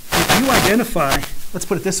 If you identify, let's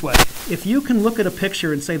put it this way. If you can look at a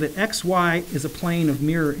picture and say that xy is a plane of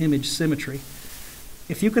mirror image symmetry,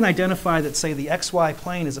 if you can identify that, say, the xy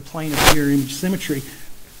plane is a plane of mirror image symmetry,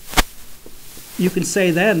 you can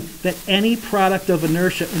say then that any product of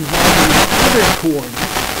inertia involving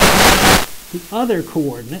the other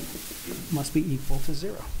coordinate must be equal to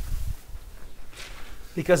 0.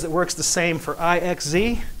 Because it works the same for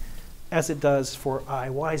Ixz as it does for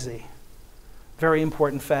Iyz. Very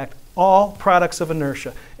important fact. All products of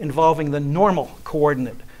inertia involving the normal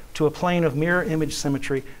coordinate to a plane of mirror image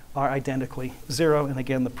symmetry are identically 0. And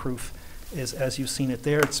again, the proof is, as you've seen it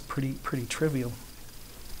there, it's pretty trivial.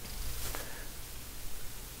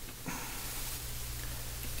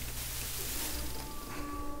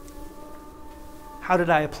 How did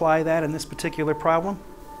I apply that in this particular problem?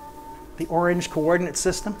 The orange coordinate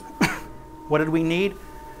system. What did we need?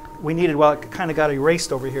 We needed, well, it kind of got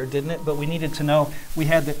erased over here, didn't it? But we needed to know we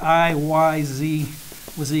had that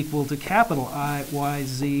Iyz was equal to capital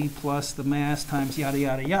Iyz plus the mass times yada,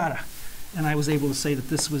 yada, yada. And I was able to say that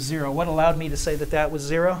this was 0. What allowed me to say that that was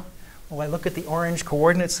 0? Well, I look at the orange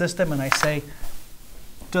coordinate system and I say,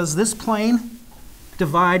 does this plane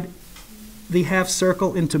divide the half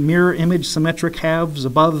circle into mirror image symmetric halves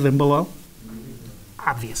above and below?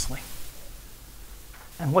 Obviously.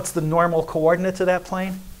 And what's the normal coordinate to that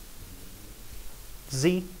plane?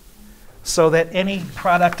 Z. So that any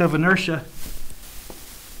product of inertia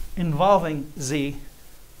involving Z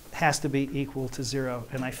has to be equal to 0.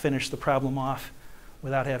 And I finish the problem off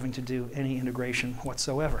without having to do any integration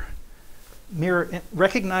whatsoever.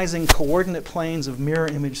 Recognizing coordinate planes of mirror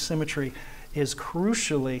image symmetry is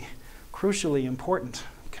crucially important.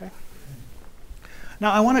 Okay.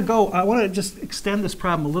 Now I want to just extend this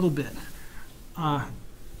problem a little bit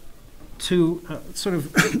to sort of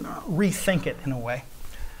rethink it in a way.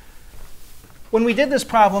 When we did this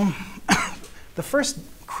problem, the first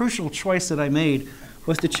crucial choice that I made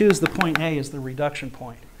was to choose the point A as the reduction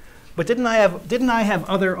point. But didn't I have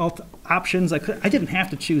other options? I didn't have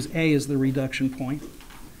to choose A as the reduction point.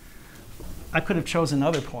 I could have chosen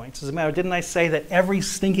other points. As a matter, didn't I say that every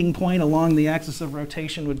stinking point along the axis of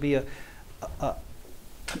rotation would be an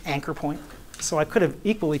anchor point? So I could have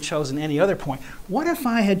equally chosen any other point. What if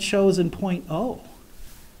I had chosen point O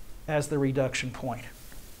as the reduction point?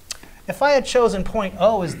 If I had chosen point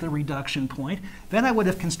O as the reduction point, then I would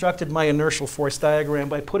have constructed my inertial force diagram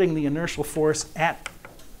by putting the inertial force at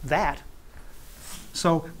that.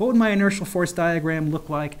 So what would my inertial force diagram look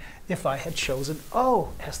like if I had chosen O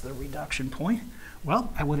as the reduction point?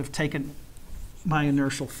 Well, I would have taken my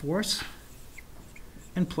inertial force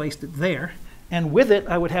and placed it there. And with it,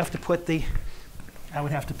 I would have to put the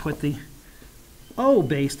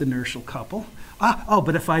O-based inertial couple.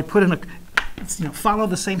 But if I put in follow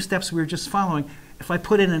the same steps we were just following. If I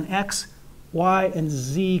put in an X, Y, and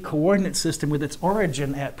Z coordinate system with its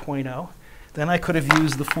origin at point O, then I could have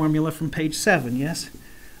used the formula from page 7, yes?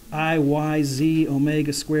 I, Y, Z,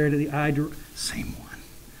 omega squared to the I, same one.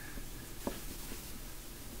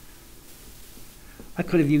 I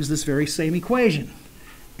could have used this very same equation.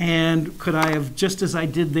 And could I have, just as I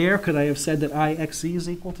did there, could I have said that I, X, Z is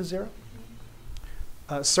equal to 0?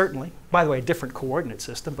 Certainly. By the way, a different coordinate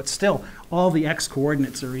system, but still, all the X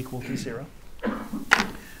coordinates are equal to 0.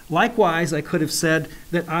 Likewise, I could have said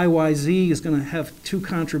that IYZ is going to have two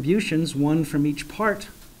contributions, one from each part.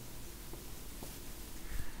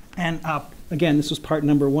 And again, this was part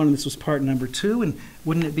number 1 and this was part number 2. And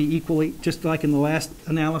wouldn't it be equally, just like in the last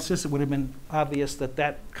analysis, it would have been obvious that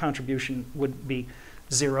that contribution would be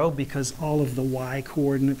 0 because all of the Y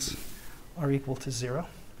coordinates are equal to 0.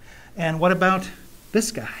 And what about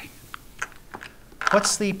this guy?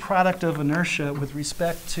 What's the product of inertia with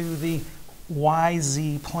respect to the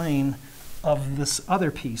YZ plane of this other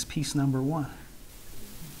piece, piece number 1?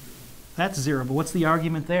 That's 0, but what's the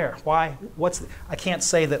argument there? Why? I can't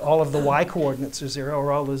say that all of the Y coordinates are 0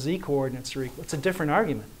 or all the Z coordinates are equal. It's a different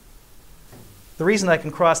argument. The reason I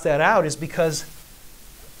can cross that out is because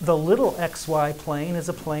the little XY plane is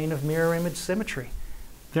a plane of mirror image symmetry.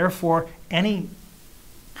 Therefore, any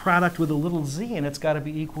product with a little z in it's got to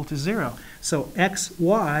be equal to 0. So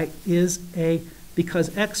xy is because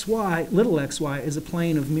xy, little xy, is a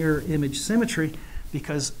plane of mirror image symmetry,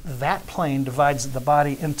 because that plane divides the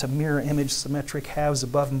body into mirror image symmetric halves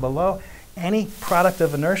above and below, any product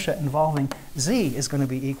of inertia involving z is going to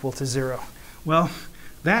be equal to 0. Well,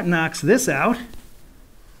 that knocks this out,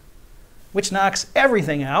 which knocks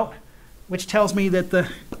everything out, which tells me that the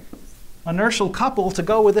inertial couple to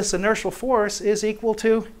go with this inertial force is equal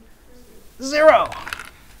to 0.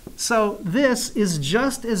 So this is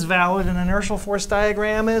just as valid an inertial force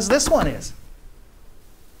diagram as this one is.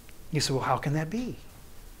 You say, well, how can that be?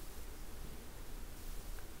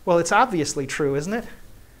 Well, it's obviously true, isn't it?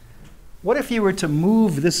 What if you were to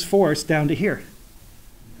move this force down to here?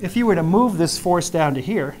 If you were to move this force down to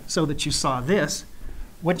here so that you saw this,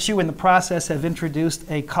 wouldn't you in the process have introduced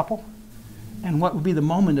a couple? And what would be the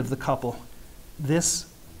moment of the couple? This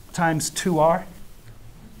times 2r?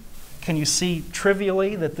 Can you see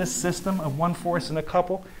trivially that this system of one force and a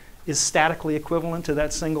couple is statically equivalent to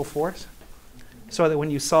that single force? So that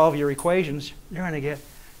when you solve your equations, you're going to get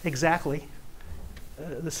exactly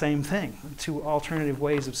the same thing, two alternative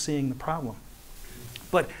ways of seeing the problem.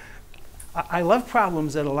 But I love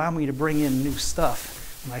problems that allow me to bring in new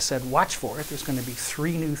stuff. And I said, watch for it. There's going to be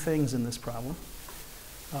 3 new things in this problem.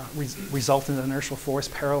 Resultant inertial force,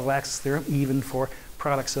 parallel axis theorem, even for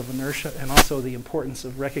products of inertia, and also the importance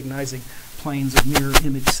of recognizing planes of mirror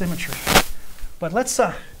image symmetry. But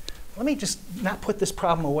let me just not put this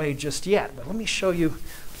problem away just yet, but let me show you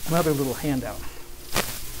another little handout.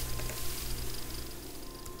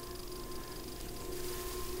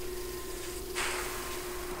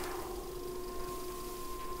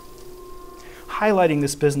 Highlighting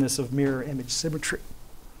this business of mirror image symmetry.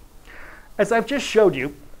 As I've just showed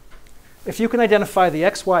you, if you can identify the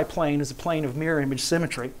xy plane as a plane of mirror image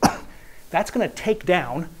symmetry, that's going to take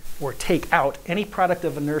down or take out any product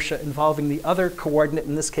of inertia involving the other coordinate,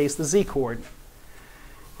 in this case the z coordinate.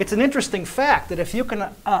 It's an interesting fact that if you can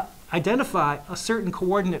identify a certain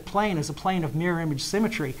coordinate plane as a plane of mirror image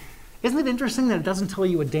symmetry, isn't it interesting that it doesn't tell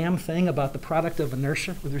you a damn thing about the product of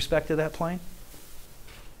inertia with respect to that plane?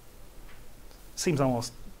 Seems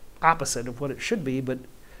almost opposite of what it should be, but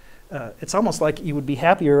it's almost like you would be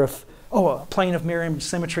happier if, oh, a plane of mirror image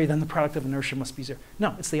symmetry, then the product of inertia must be 0.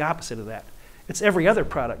 No, it's the opposite of that. It's every other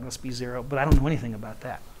product must be 0, but I don't know anything about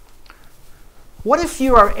that. What if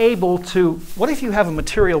you are able to, what if you have a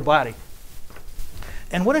material body?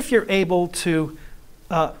 And what if you're able to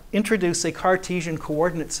introduce a Cartesian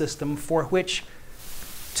coordinate system for which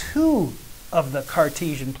 2 of the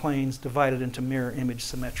Cartesian planes divided into mirror image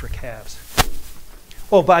symmetric halves?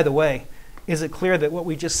 Oh, by the way, is it clear that what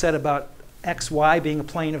we just said about xy being a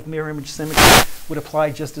plane of mirror image symmetry would apply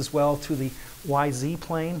just as well to the yz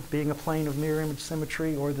plane being a plane of mirror image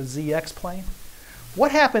symmetry, or the zx plane?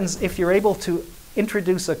 What happens if you're able to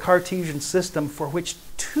introduce a Cartesian system for which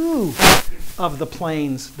 2 of the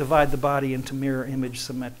planes divide the body into mirror image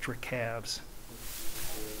symmetric halves?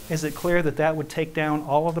 Is it clear that that would take down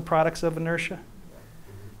all of the products of inertia?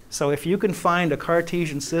 So if you can find a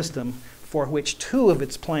Cartesian system for which 2 of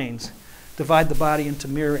its planes divide the body into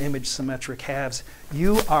mirror image symmetric halves,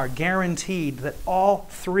 you are guaranteed that all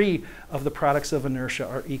 3 of the products of inertia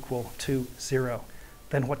are equal to 0.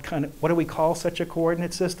 Then what do we call such a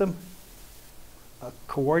coordinate system? A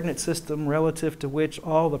coordinate system relative to which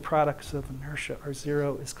all the products of inertia are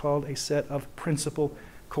 0 is called a set of principal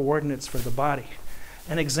coordinates for the body.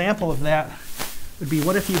 An example of that would be,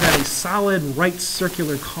 what if you had a solid right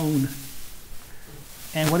circular cone?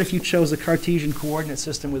 And what if you chose a Cartesian coordinate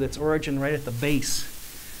system with its origin right at the base?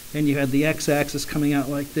 And you had the x-axis coming out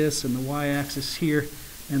like this, and the y-axis here,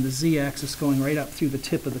 and the z-axis going right up through the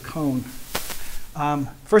tip of the cone.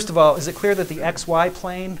 First of all, is it clear that the xy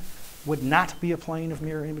plane would not be a plane of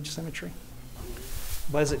mirror image symmetry?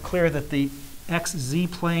 But is it clear that the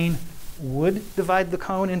xz plane would divide the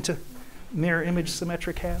cone into mirror image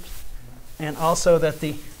symmetric halves? And also that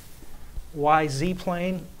the yz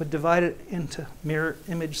plane would divide it into mirror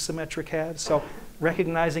image symmetric halves? So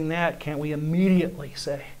recognizing that, can't we immediately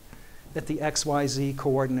say that the xyz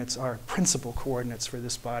coordinates are principal coordinates for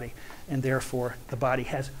this body, and therefore the body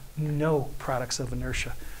has no products of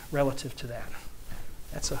inertia relative to that?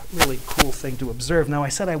 That's a really cool thing to observe. Now, I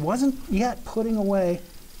said I wasn't yet putting away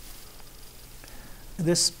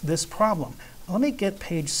this problem. Let me get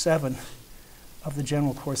page 7 of the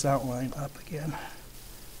general course outline up again.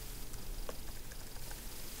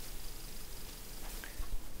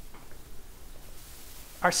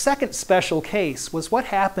 Our second special case was what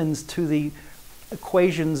happens to the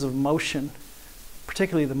equations of motion,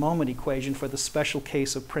 particularly the moment equation for the special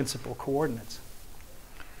case of principal coordinates.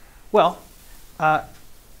 Well,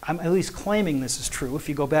 I'm at least claiming this is true. If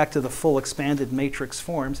you go back to the full expanded matrix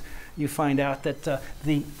forms, you find out that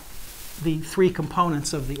the 3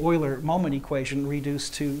 components of the Euler moment equation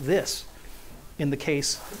reduce to this in the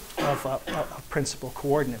case of principal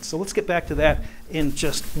coordinates. So let's get back to that in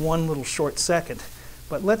just one little short second.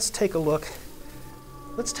 But let's take a look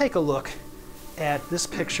at this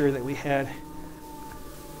picture that we had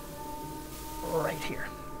right here.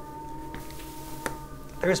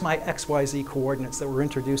 There's my xyz coordinates that were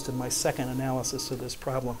introduced in my second analysis of this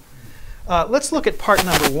problem. Let's look at part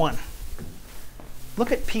number 1.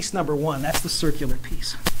 Look at piece number 1. That's the circular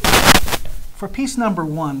piece. For piece number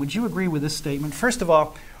 1, would you agree with this statement? First of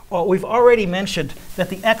all, we've already mentioned that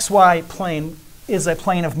the xy plane is a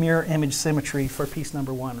plane of mirror image symmetry for piece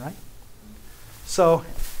number 1, right? So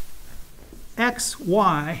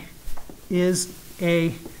xy is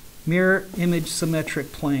a mirror image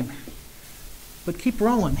symmetric plane. But keep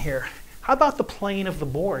rolling here. How about the plane of the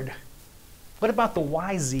board? What about the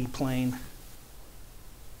yz plane?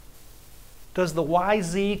 Does the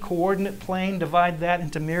yz coordinate plane divide that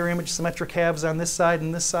into mirror image symmetric halves on this side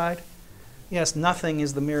and this side? Yes, nothing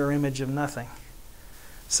is the mirror image of nothing.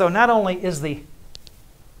 So not only is the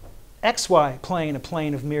xy plane a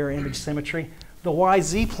plane of mirror image symmetry, the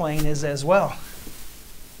yz plane is as well.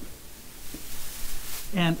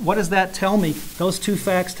 And what does that tell me? Those 2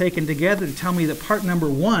 facts taken together to tell me that part number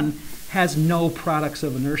 1 has no products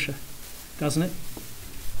of inertia, doesn't it?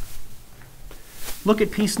 Look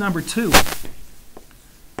at piece number 2.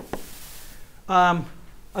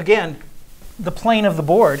 Again, the plane of the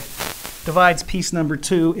board divides piece number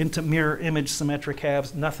 2 into mirror image symmetric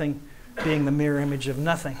halves, nothing being the mirror image of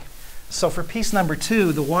nothing. So for piece number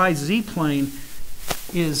 2, the yz plane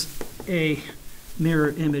is a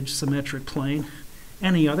mirror image symmetric plane.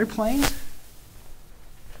 Any other planes?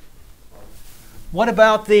 What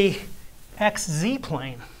about the XZ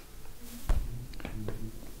plane?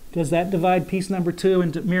 Does that divide piece number 2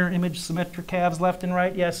 into mirror image symmetric halves left and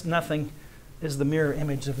right? Yes, nothing is the mirror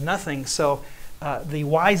image of nothing. So the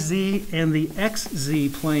YZ and the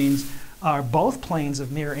XZ planes are both planes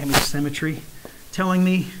of mirror image symmetry, telling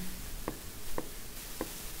me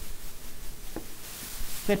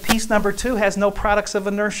that piece number 2 has no products of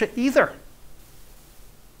inertia either.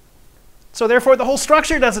 So therefore, the whole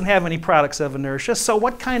structure doesn't have any products of inertia. So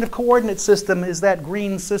what kind of coordinate system is that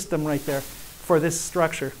green system right there for this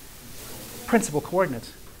structure? Principal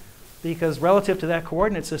coordinates. Because relative to that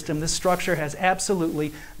coordinate system, this structure has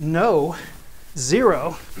absolutely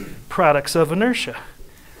zero products of inertia.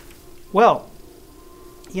 Well,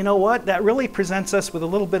 you know what? That really presents us with a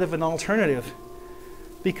little bit of an alternative.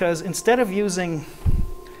 Because instead of using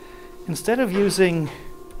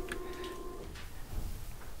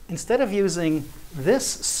this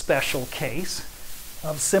special case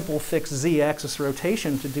of simple fixed z-axis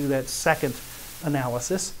rotation to do that second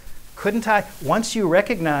analysis, couldn't I, once you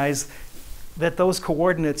recognize that those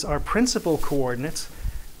coordinates are principal coordinates,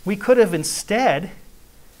 we could have instead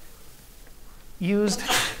used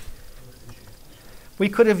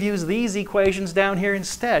these equations down here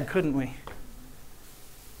instead, couldn't we?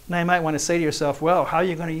 Now you might want to say to yourself, well, how are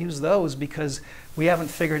you going to use those? Because we haven't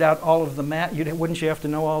figured out all of the mass. Wouldn't you have to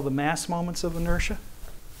know all the mass moments of inertia?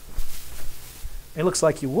 It looks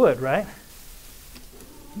like you would, right?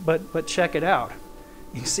 But check it out.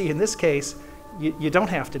 You see, in this case, you don't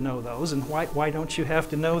have to know those. And why don't you have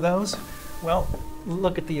to know those? Well,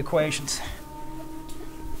 look at the equations.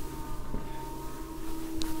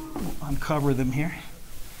 We'll uncover them here.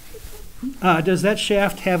 Does that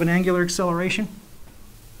shaft have an angular acceleration?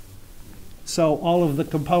 So all of the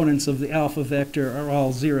components of the alpha vector are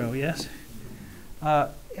all 0, yes? And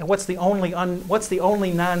what's the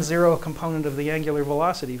only non-zero component of the angular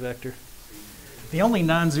velocity vector? The only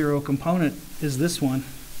non-zero component is this one,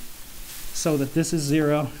 so that this is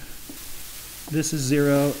 0, this is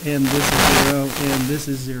 0, and this is 0, and this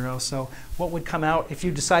is 0. So what would come out if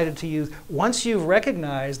you decided to use, once you've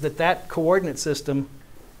recognized that that coordinate system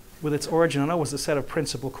with its origin on O was a set of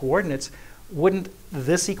principal coordinates, wouldn't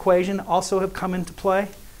this equation also have come into play?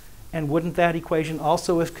 And wouldn't that equation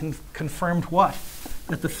also have confirmed what?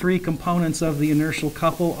 That the 3 components of the inertial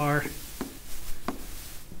couple are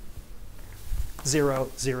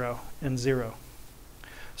 0, 0, and 0.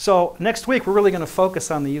 So next week, we're really going to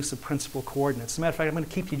focus on the use of principal coordinates. As a matter of fact, I'm going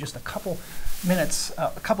to keep you just a couple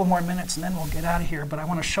more minutes, and then we'll get out of here. But I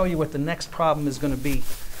want to show you what the next problem is going to be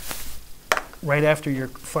right after your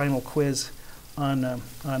final quiz on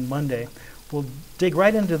Monday. We'll dig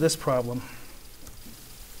right into this problem,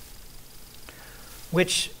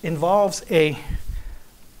 which involves a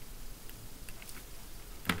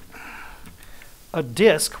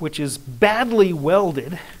disc which is badly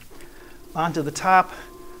welded onto the top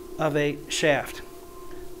of a shaft.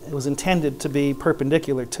 It was intended to be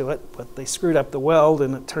perpendicular to it, but they screwed up the weld,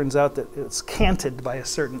 and it turns out that it's canted by a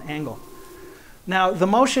certain angle. Now, the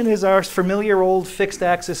motion is our familiar old fixed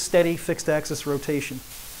axis, steady fixed axis rotation.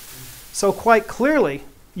 So quite clearly,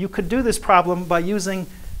 you could do this problem by using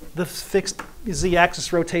the fixed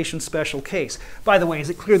z-axis rotation special case. By the way, is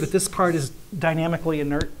it clear that this part is dynamically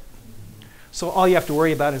inert? So all you have to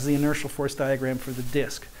worry about is the inertial force diagram for the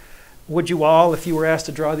disk. Would you all, if you were asked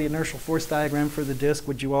to draw the inertial force diagram for the disk,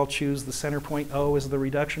 would you all choose the center point O as the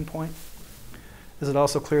reduction point? Is it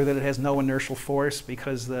also clear that it has no inertial force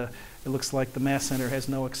because it looks like the mass center has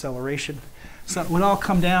no acceleration? So it would all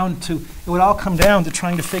come down to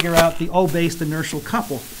trying to figure out the O-based inertial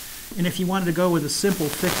couple. And if you wanted to go with a simple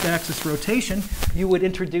fixed axis rotation, you would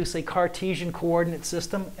introduce a Cartesian coordinate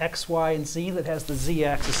system, x, y, and z, that has the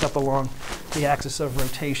z-axis up along the axis of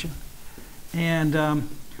rotation. And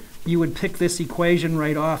you would pick this equation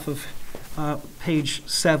right off of page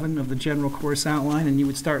 7 of the general course outline, and you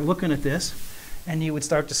would start looking at this, and you would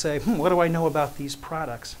start to say, what do I know about these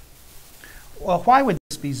products? Well, why would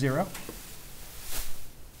this be 0?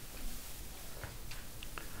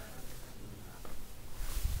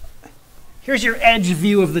 Here's your edge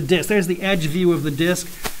view of the disk. There's the edge view of the disk.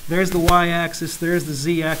 There's the y-axis. There's the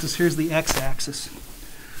z-axis. Here's the x-axis.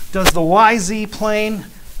 Does the yz plane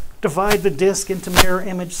divide the disk into mirror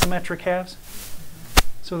image symmetric halves?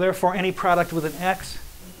 So therefore, any product with an x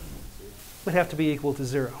would have to be equal to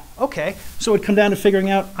 0. OK, so it would come down to figuring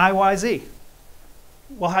out IYZ.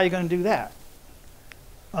 Well, how are you going to do that?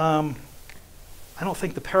 I don't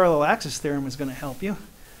think the parallel axis theorem is going to help you.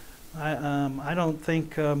 I don't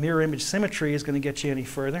think mirror image symmetry is going to get you any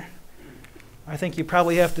further. I think you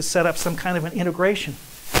probably have to set up some kind of an integration.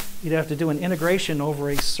 You'd have to do an integration over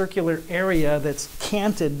a circular area that's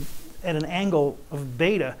canted at an angle of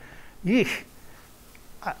beta. Yeesh.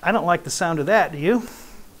 I don't like the sound of that, do you?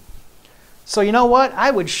 So you know what?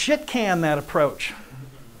 I would shit can that approach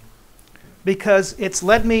because it's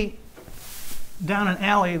led me down an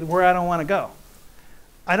alley where I don't want to go.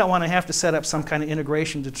 I don't want to have to set up some kind of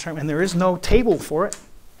integration to determine, and there is no table for it.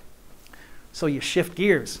 So you shift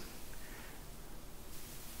gears.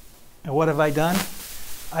 And what have I done?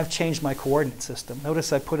 I've changed my coordinate system.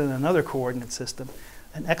 Notice I put in another coordinate system,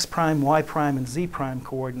 an x prime, y prime, and z prime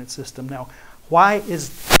coordinate system. Now, why is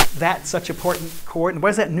that such important coordinate? Why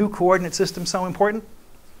is that new coordinate system so important?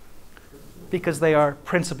 Because they are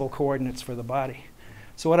principal coordinates for the body.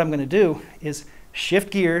 So what I'm going to do is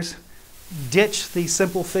shift gears, ditch the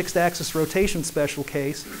simple fixed axis rotation special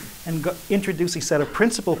case, and introduce a set of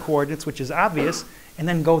principal coordinates, which is obvious, and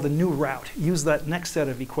then go the new route. Use that next set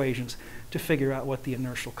of equations to figure out what the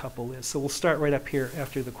inertial couple is. So we'll start right up here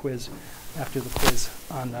after the quiz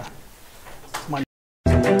on Monday.